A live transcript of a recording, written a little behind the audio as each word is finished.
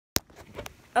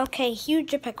Okay,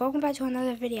 huge epic. Welcome back to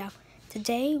another video.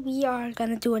 Today we are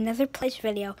gonna do another plush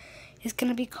video. It's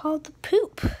gonna be called the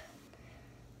poop.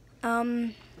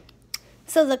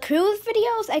 So the cruise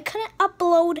videos I couldn't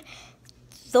upload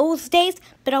those days,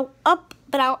 but I'll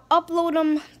upload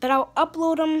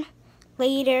them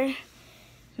later.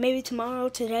 Maybe tomorrow,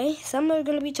 today. Some are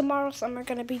gonna be tomorrow, some are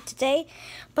gonna be today.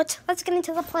 But let's get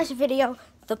into the plush video,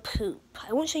 the poop.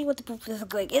 I won't show you what the poop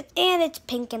looks like. And it's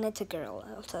pink and it's a girl.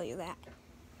 I'll tell you that.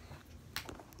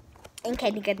 And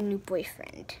kind of get a new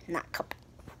boyfriend, not couple.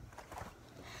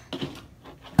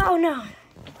 Oh no,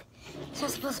 it's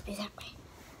not supposed to be that way.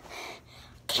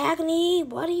 Cagney,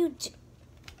 what are you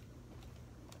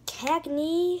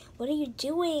Cagney, what are you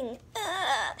doing?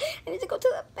 I need to go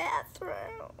to the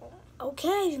bathroom.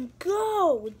 Okay, then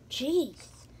go. Jeez.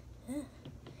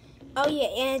 Oh yeah,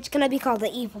 and it's gonna be called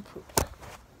the evil poop.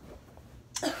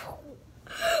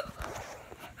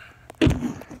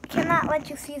 Cannot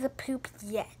let you see the poop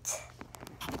yet.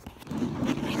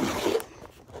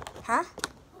 Huh?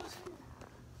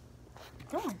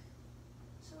 Go on.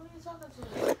 So what are you talking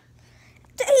to?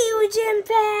 The huge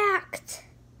impact!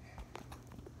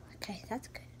 Okay, that's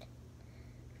good.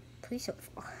 Please don't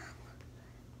fall.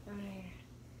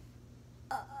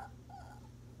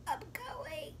 I'm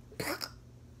going.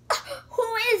 Who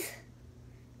is?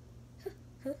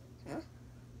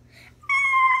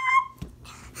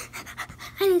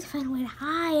 I need to find a way to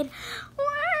hide.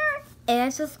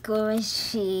 It's so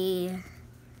squishy.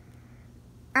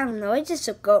 I don't know, I just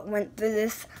went through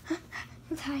this.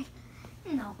 Let's hide.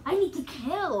 No, I need to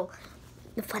kill.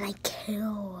 When I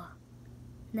kill.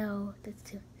 No, that's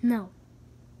too. No.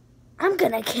 I'm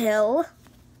gonna kill.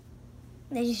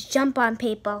 They just jump on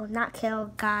people, not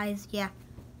kill, guys. Yeah.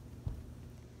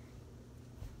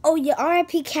 Oh yeah,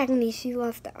 R.I.P. Cagney. She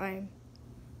lost the arm.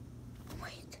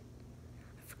 Wait,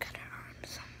 I forgot her arm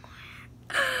somewhere.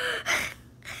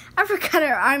 I forgot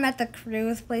her arm at the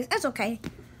cruise place. That's okay.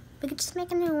 We could just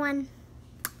make a new one.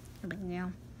 No big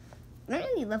deal. I don't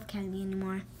really love Cagney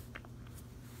anymore.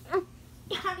 How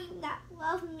do you not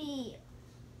love me?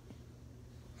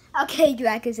 Okay,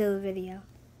 back into the video.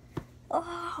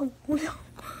 Oh no.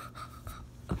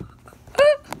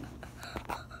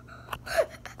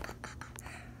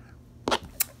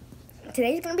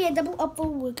 Today's gonna be a double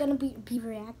upload. We're gonna be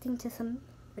reacting to some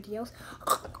videos.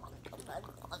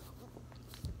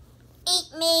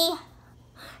 Eat me.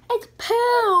 It's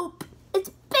poop. It's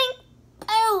pink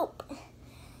poop.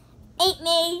 Eat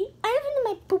me. I never knew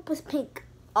my poop was pink.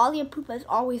 All your poop has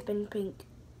always been pink.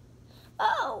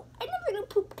 Oh, I never knew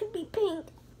poop could be pink.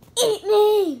 Eat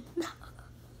me.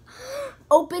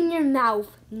 Open your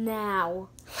mouth now.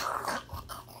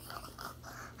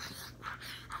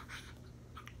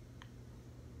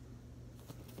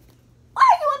 Why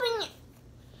are you opening it?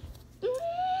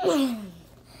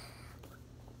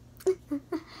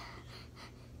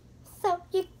 So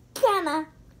you're gonna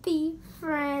be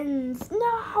friends.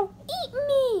 No, eat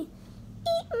me.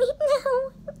 Eat me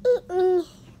now. Eat me.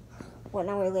 1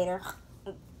 hour later.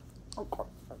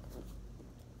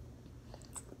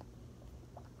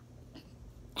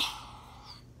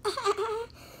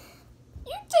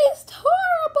 You taste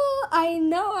horrible. I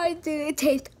know I do. It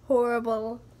tastes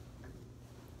horrible.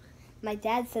 My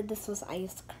dad said this was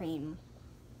ice cream.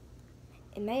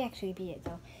 It may actually be it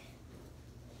though.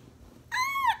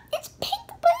 It's pink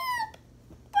poop.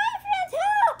 Boyfriend's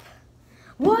help.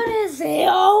 What is it?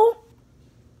 Oh.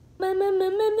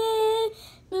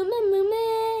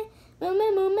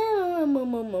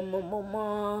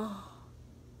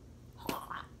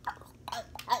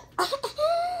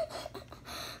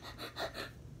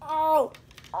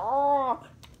 Oh,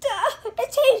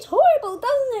 it tastes horrible,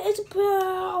 doesn't it? It's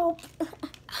poop.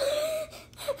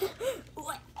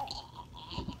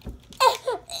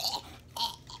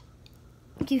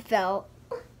 You fell.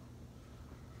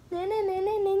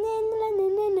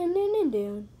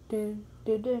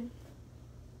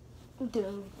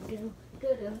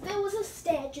 There was a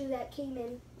statue that came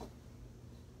in.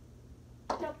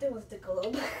 Nope, there was the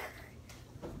globe.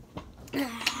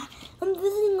 I'm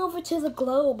visiting over to the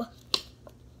globe.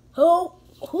 Oh,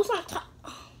 who's not talking?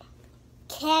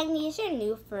 Cagney is your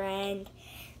new friend.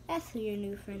 That's who your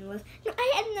new friend was. No,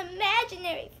 I had an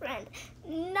imaginary friend,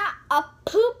 not a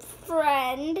poop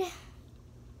friend.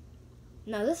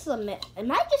 No, this is a myth.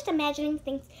 Am I just imagining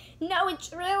things? No,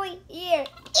 it's really here.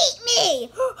 Eat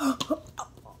me!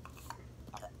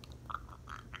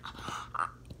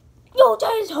 Yo,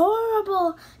 that is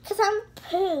horrible, because I'm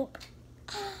poop.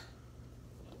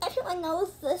 Everyone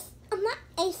knows this. I'm not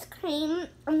ice cream.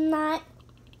 I'm not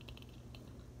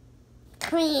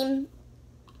cream.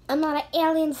 I'm not an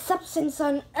alien substance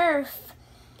on Earth.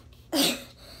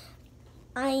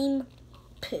 I'm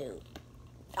poop.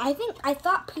 I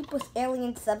thought poop was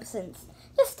alien substance.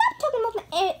 Just stop talking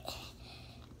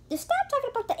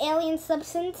about the alien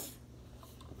substance.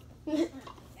 I'm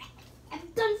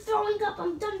done throwing up.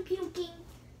 I'm done puking.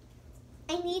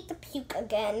 I need to puke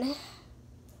again.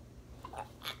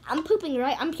 I'm puking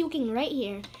right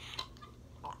here.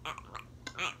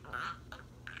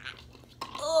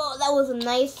 Oh, that was a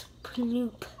nice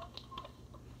poop.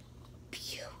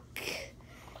 Puke.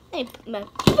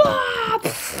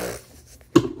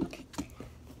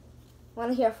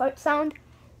 Want to hear a fart sound?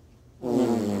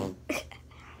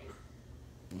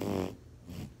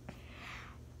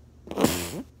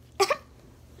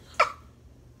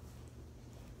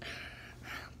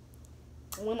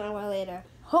 One hour later.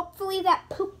 Hopefully that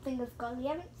poop thing is gone. We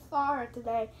haven't saw her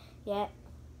today yet.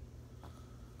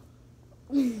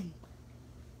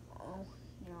 Oh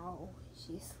no,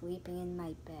 she's sleeping in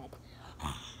my bed.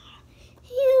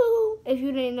 If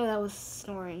you didn't know, that was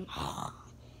snoring.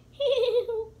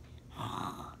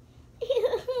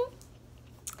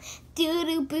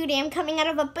 Doo-doo booty, I'm coming out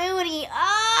of a booty.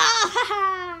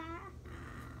 I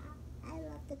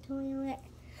love the toilet.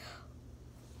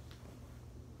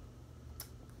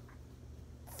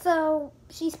 So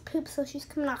she's pooped, so she's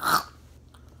coming out.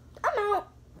 I'm out.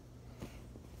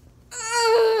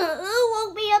 Who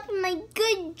woke me up in my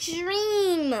good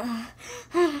dream? I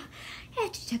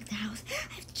have to check the house.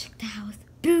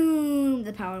 Boom!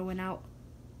 The power went out.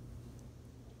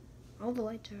 All the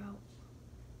lights are out.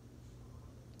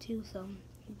 Too, so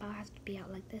it about has to be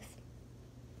out like this.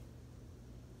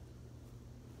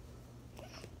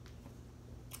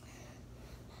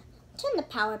 Turn the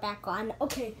power back on.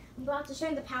 Okay, I'm about to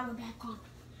turn the power back on.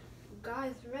 You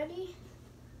guys ready?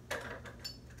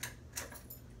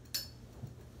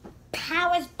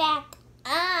 Power's back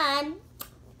on.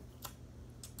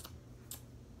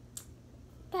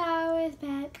 Power's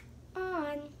back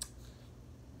on.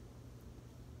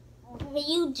 What are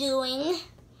you doing?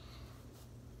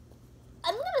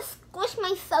 I'm gonna squish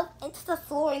myself into the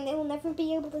floor and they will never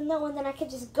be able to know, and then I can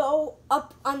just go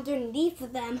up underneath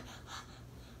them.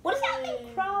 What is that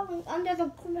thing crawling under the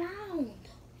ground?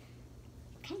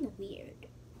 Kind of weird.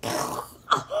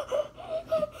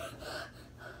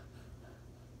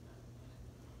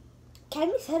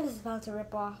 Candy's head is about to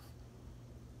rip off.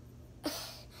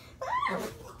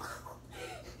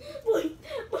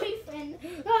 Boyfriend.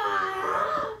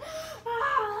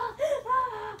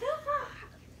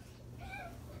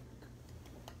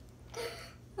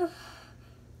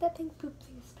 That thing pooped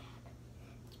thing is bad.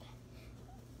 It's bad.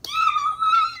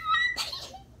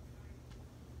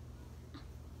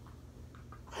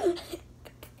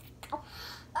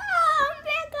 I'm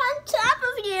back on top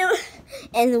of you.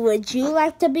 And would you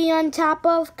like to be on top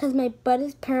of? Because my butt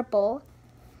is purple.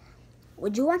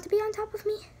 Would you want to be on top of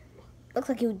me? Looks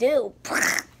like you do.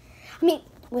 I mean,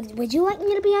 would you like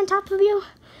me to be on top of you?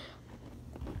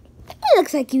 It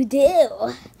looks like you do.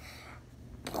 No.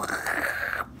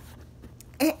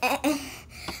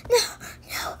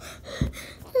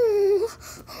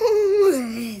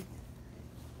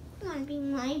 You want to be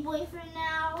my boyfriend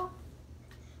now?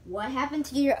 What happened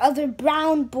to your other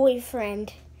brown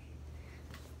boyfriend?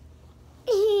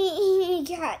 He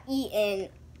got eaten.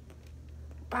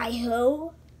 By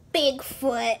who?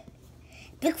 Bigfoot.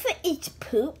 Bigfoot eats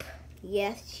poop?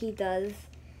 Yes, she does.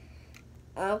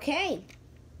 Okay.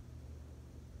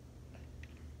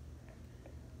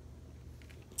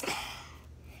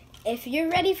 If you're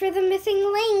ready for the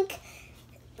missing link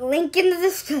in the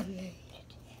description.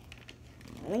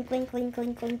 Link. What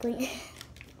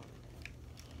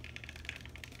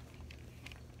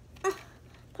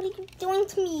are you doing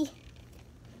to me?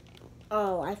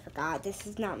 Oh, I forgot. This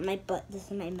is not my butt. This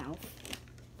is my mouth.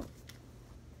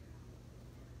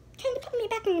 Trying to put me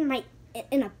back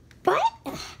in a butt?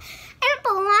 I don't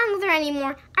belong there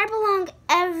anymore. I belong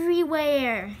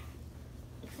everywhere.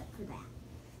 Except for that.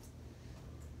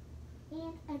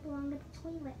 And I belong in the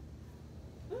toilet.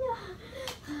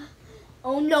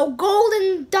 Oh no,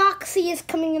 Golden Doxy is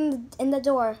coming in the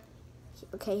door.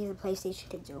 Okay, he's a PlayStation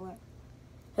controller.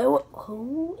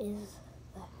 Who is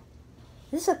that?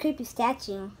 This is a creepy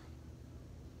statue.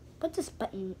 What does this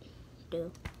button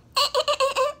do?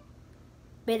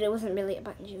 But it wasn't really a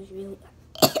button, it was really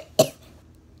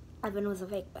Evan was a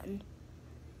fake button.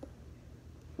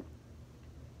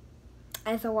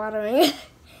 Eyes are watering.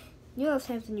 You know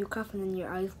sometimes when you cough and then your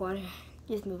eyes water.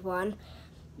 Just move on.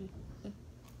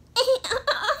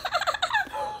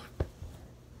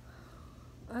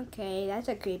 Okay, that's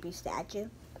a creepy statue.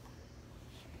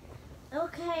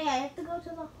 Okay, I have to go to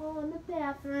the hall in the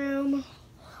bathroom.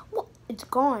 Well, it's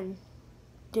gone.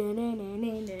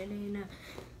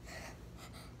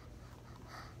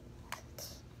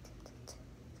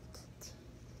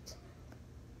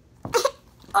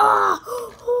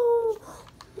 Oh!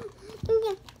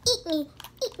 Eat me!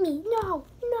 Eat me! No!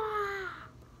 No!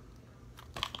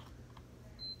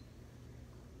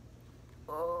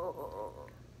 Oh.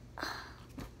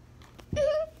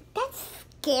 That's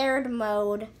scared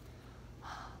mode.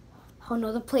 Oh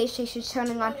no, the PlayStation's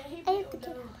turning on. I have to get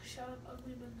out. Shut up,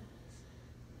 ugly bananas.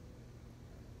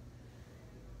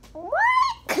 What?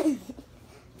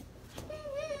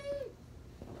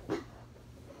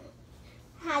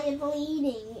 How you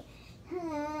bleeding?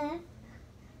 Huh?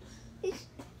 You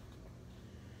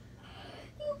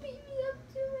beat me up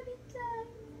too many times.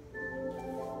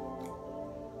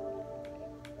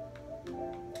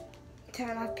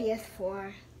 Turn off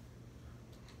PS4.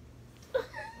 You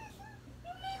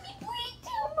made me bleed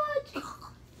too much.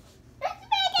 It's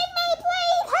making me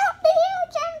bleed. Help me here,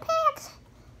 Genpax.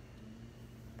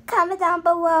 Comment down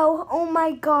below. Oh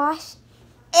my gosh.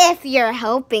 If you're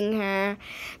helping her.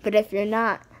 But if you're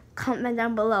not, comment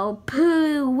down below.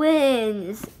 Pooh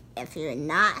wins. If you're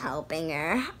not helping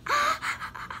her.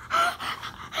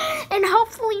 And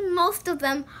hopefully most of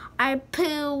them are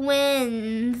Pooh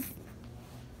wins.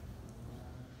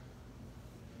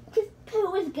 Because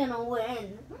Pooh is gonna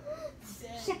win.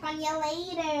 Check on you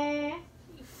later.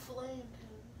 You flamed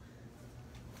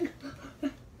him. I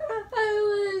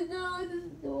wanna go in the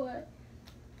door.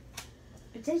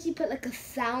 But then she put like a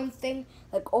sound thing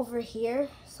like over here,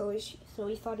 so he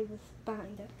thought he was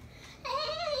behind her.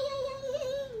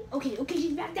 Okay,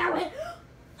 she's back that way.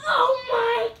 Oh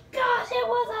my gosh, it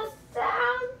was a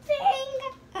sound thing.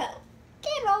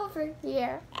 Get over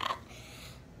here.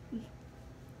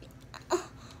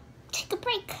 Take a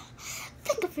break.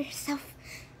 Think of yourself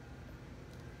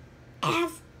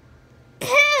as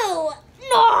Pooh.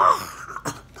 No.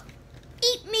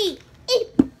 Eat me. Eat.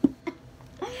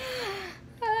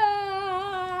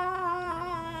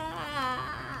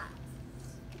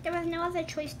 There was no other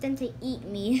choice than to eat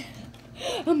me.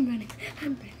 I'm running.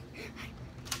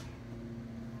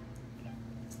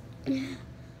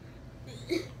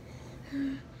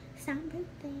 Soundproof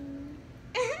thing.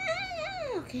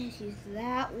 Okay, she's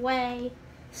that way.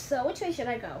 So which way should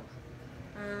I go?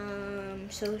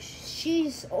 So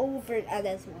she's over at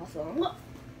as well. So look.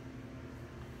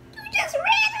 You just ran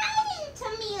right into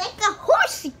me like a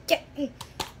horse.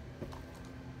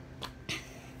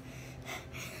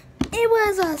 It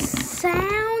was a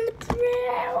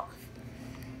soundproof.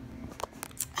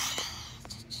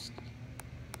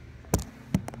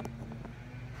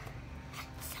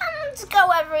 Sounds go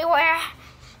everywhere.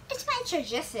 It's my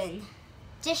tradition.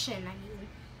 I mean.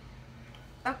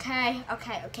 Okay.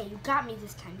 You got me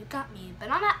this time. You got me.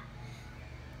 But I'm not.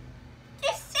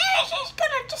 You're serious? She's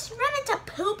gonna just run into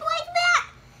poop like that?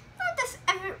 Don't just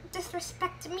ever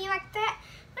disrespect me like that.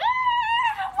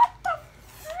 What the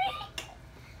freak?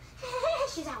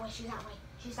 She's that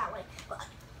way.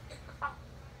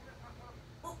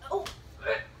 Oh.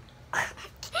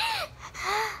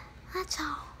 That's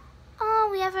all. Oh,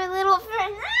 we have our little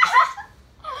friend.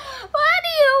 Why do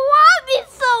you want me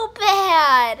so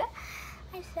bad?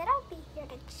 I said I'll be here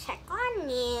to check on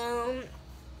you.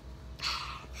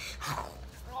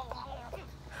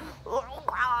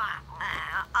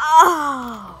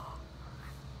 Oh.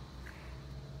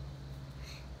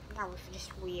 That was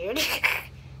just weird.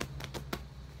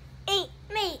 Eat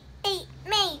me.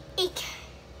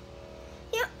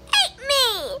 You ate me.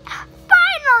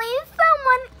 Finally,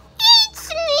 someone eats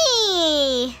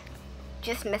me.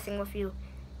 Just messing with you.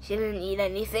 She didn't eat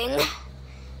anything. I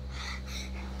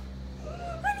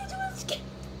need to escape.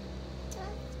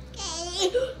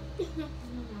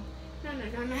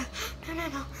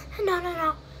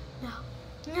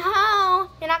 No.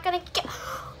 You're not gonna get.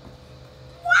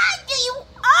 Why do you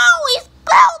always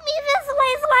pull me this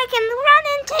way so I can run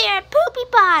into your poopy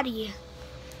body?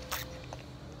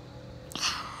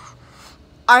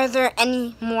 Are there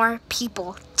any more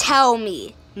people? Tell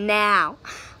me now.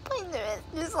 Please,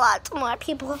 there's lots more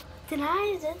people than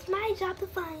I. It's my job to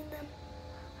find them.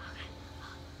 Okay.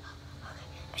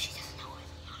 But she doesn't know where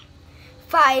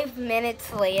they are. 5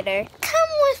 minutes later, come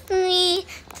with me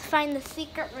to find the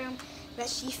secret room that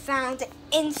she found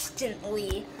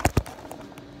instantly.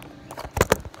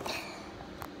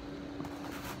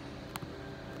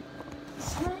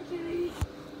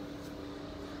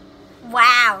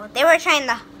 Wow, they were trying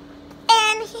to.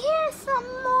 And here's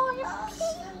some more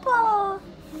people.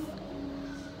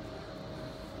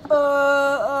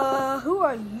 Who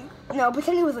are you? No,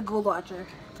 pretend he was a gold watcher.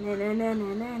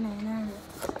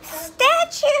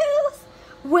 Statues.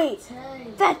 Wait,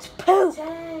 that's poop.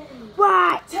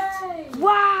 What?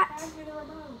 What?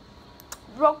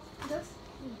 Rope.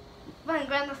 Want to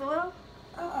grab the photo?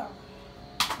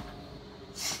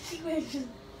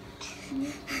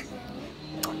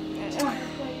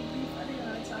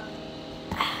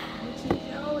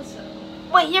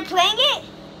 Wait, you're playing it?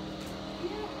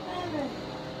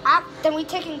 Then we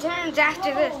taking turns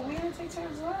after this. We didn't take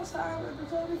turns last time. It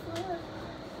was only for her.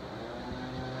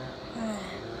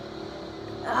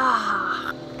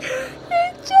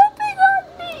 You're jumping on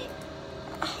me.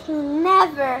 You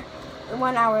never,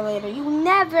 1 hour later, you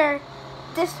never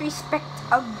disrespect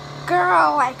a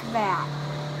girl like that.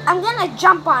 I'm gonna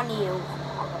jump on you.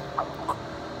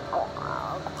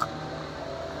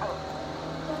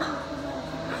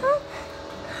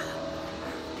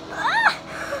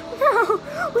 No,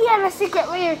 we had a secret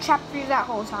layer trap for you that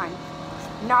whole time.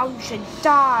 Now you should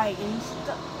die and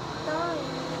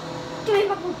give me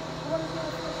my boot.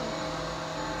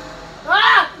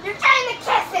 Ah! You're trying to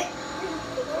kiss it!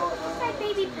 It's my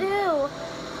baby poo.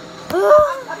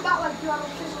 I'm not like you. I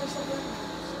don't kiss myself.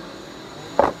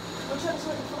 I'm trying to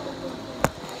say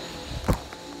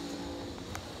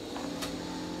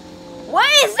What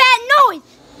is that noise?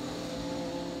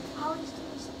 Holly's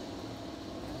doing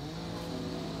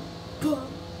something.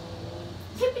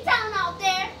 Keep it down out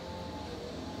there.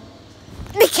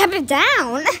 They kept it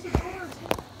down.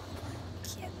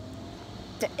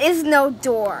 There is no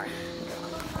door.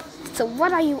 So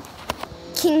what are you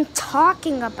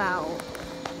talking about?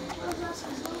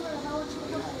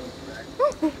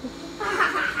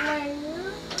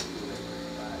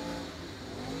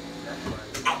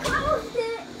 I closed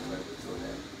it.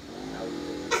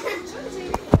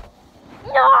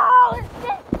 No,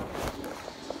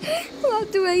 I'm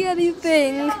not doing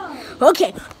anything.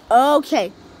 Okay.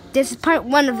 This is part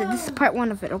 1 of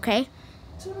it. Okay?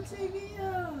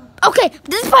 Okay,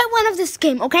 this is part 1 of this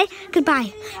game. Okay?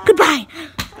 Goodbye.